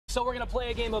So we're going to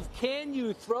play a game of Can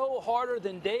You Throw Harder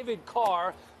Than David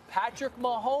Carr? Patrick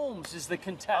Mahomes is the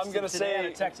contestant today out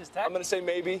of Texas Tech. I'm going to say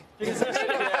maybe. You're going to say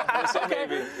maybe? Yeah, I'm going to say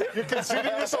maybe. You're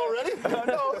conceding this already?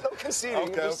 No conceding.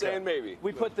 Okay, I'm just saying maybe.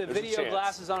 We put the There's a video chance.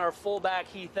 glasses on our fullback,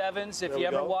 Heath Evans. If you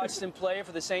ever watched him play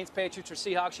for the Saints, Patriots, or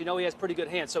Seahawks, you know he has pretty good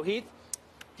hands. So, Heath,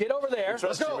 get over there.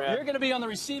 Let's go. You're going to be on the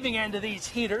receiving end of these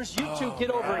heaters. You two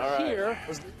get over here.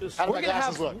 We're going to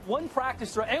have one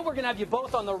practice throw, and we're going to have you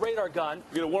both on the radar gun.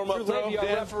 You're going to warm up throw, Our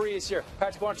Dan? referee is here.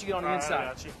 Patrick, why don't you get on the inside? I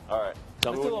got you. All right.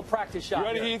 Let's do a little practice shot. You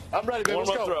ready, here. Heath? I'm ready, baby. Warm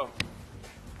Let's up go.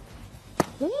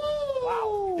 throw. Woo!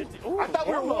 Wow. I thought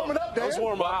we were warming up, Dan. Let's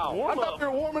warm up. I thought we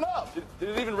were warming up. Did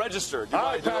it even register? Did All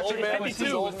right, the old Patrick. man, 52,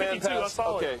 the old man 52, pass? that's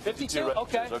solid. Okay, 52? registers.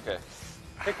 Okay. Okay.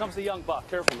 Here comes the young buck.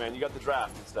 Careful, man. You got the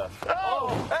draft and stuff. Oh!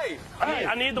 Hey! Hey,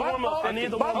 I need the warm up. I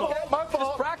need the warm up. My Just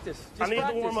fault. practice. I need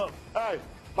the warm up. Hey,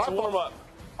 my fault. Warm up.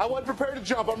 I wasn't prepared to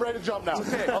jump. I'm ready to jump now.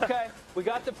 Okay. We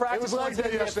got the practice. It was like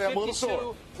that yesterday. I'm a little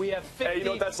sore. We have 50. Hey, you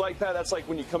know what that's like, Pat? That's like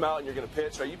when you come out and you're going to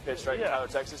pitch, right? You pitched, right, in Tyler,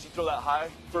 Texas. You throw that high,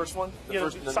 first one, the Yeah,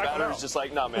 first, and then the cycle batter's out. just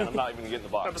like, nah, man, I'm not even going to get in the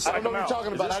box. I don't know what you're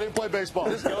talking about. I didn't play baseball.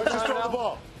 Let's just throw the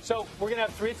ball. So we're going to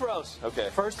have 3 throws. Okay.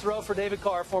 First throw for David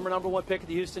Carr, former #1 pick of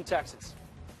the Houston Texans.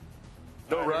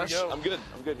 No All right, rush. here we go. I'm good.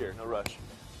 I'm good here. No rush.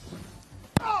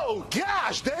 Oh,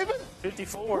 gosh, David.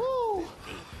 54. Woo.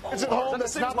 It's at home.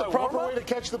 That's not the proper way to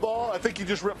catch the ball. I think you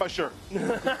just ripped my shirt.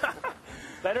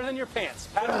 Better than your pants.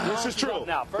 Patrick, This is true.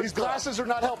 Now, These glasses are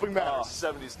not helping Oh, matters.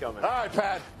 70's coming. All right,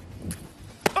 Pat.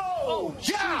 Oh,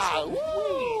 yeah.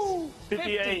 Woo.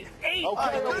 58.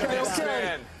 Goodness, Okay.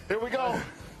 man. Here we go.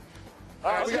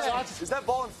 All right, we got lots. Is that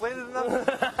ball inflated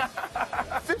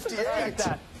enough? 58. Like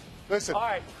that. Listen. All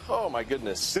right. Oh, my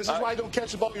goodness. This is why I don't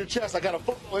catch the ball in your chest. I got a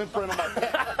football imprint on my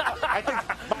pec. I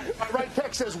think my right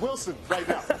pec says Wilson right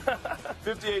now.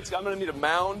 58. I'm going to need a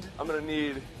mound. I'm going to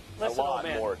need Listen, a lot old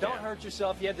man, more. don't Dan. hurt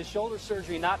yourself. You had the shoulder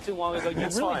surgery not too long ago. You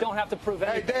That's really fine. don't have to prove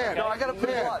anything. Hey, Dan. No, I got to prove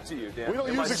Dan, a lot to you, Dan. we don't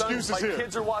And use my sons, excuses my here.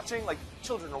 kids are watching. Like,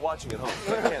 children are watching at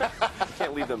home. I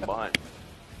can't leave them behind.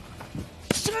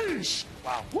 Sheesh.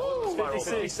 Wow. Woo.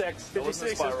 56.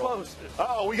 56 is spiral. close.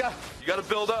 Oh, we got. You got to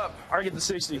build up. I get the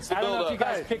 60. I don't know if you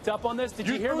guys Hey. picked up on this. Did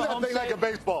you You hear threw that Mahomes thing like say? a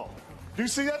baseball. Do you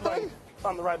see that thing?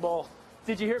 On the right ball.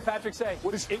 Did you hear Patrick say?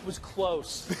 What is- It was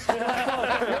close.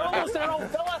 You're almost there, old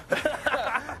fella.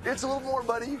 It's a little more,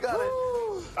 buddy. You got it.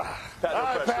 Pat, no All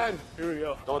right, pressure. Pat. Here we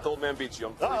go. Don't let the old man beat you.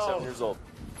 I'm 47 years old.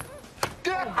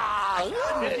 Ah,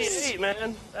 58,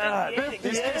 man. Ah,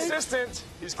 He's consistent.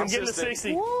 He's I'm getting the consistent.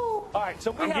 60. All right, so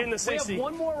we I'm have, getting the we 60. have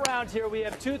one more round here. We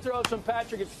have 2 throws from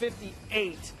Patrick at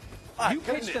 58. My You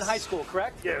pitched in goodness. high school,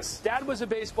 correct? Yes. Dad was a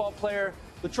baseball player.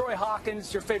 LaTroy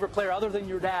Hawkins, your favorite player other than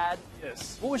your dad.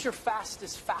 Yes. What was your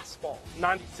fastest fastball?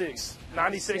 96.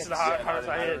 96 is the hardest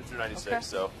I hit. through 96, Okay.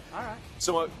 so. All right.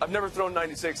 So I've never thrown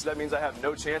 96, so that means I have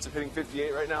no chance of hitting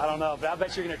 58 right now? I don't know, but I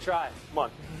bet you're going to try. Come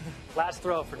on. Last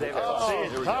throw for David. Oh,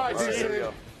 Here we go. all right, All right, DC. here we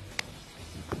go.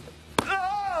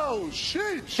 Oh,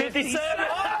 sheesh. 57.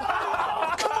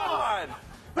 Oh, come on!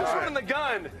 Who's running the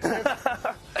gun?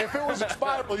 If it was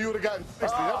expirable, you would have gotten 60.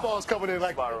 That ball's coming in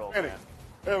like Spiral, a penny. man.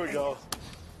 There we go.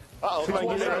 Uh-oh. Come on,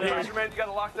 One get it more. right there. Pressure, man, you got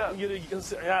it locked up.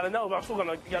 I don't know, but I'm still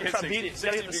gonna gotta try to beat it.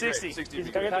 Gotta get the 60. 60 would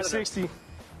be Gotta good. get the 60.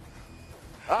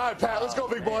 All right, Pat, let's go,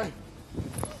 big boy.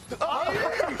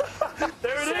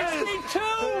 There it is. 62!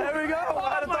 There we go. I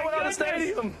had to throw it out of the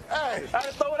stadium. Hey. I had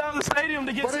to throw it out of the stadium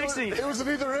to get But 60. it was an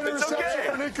either interception okay.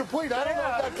 or an incomplete. I don't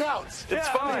know if that counts. It's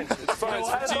fine. It's fine. I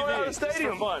had It's to for throw it out TV. of the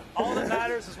stadium. It's for fun. All that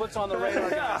matters is what's on the radar.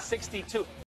 Yeah. 62.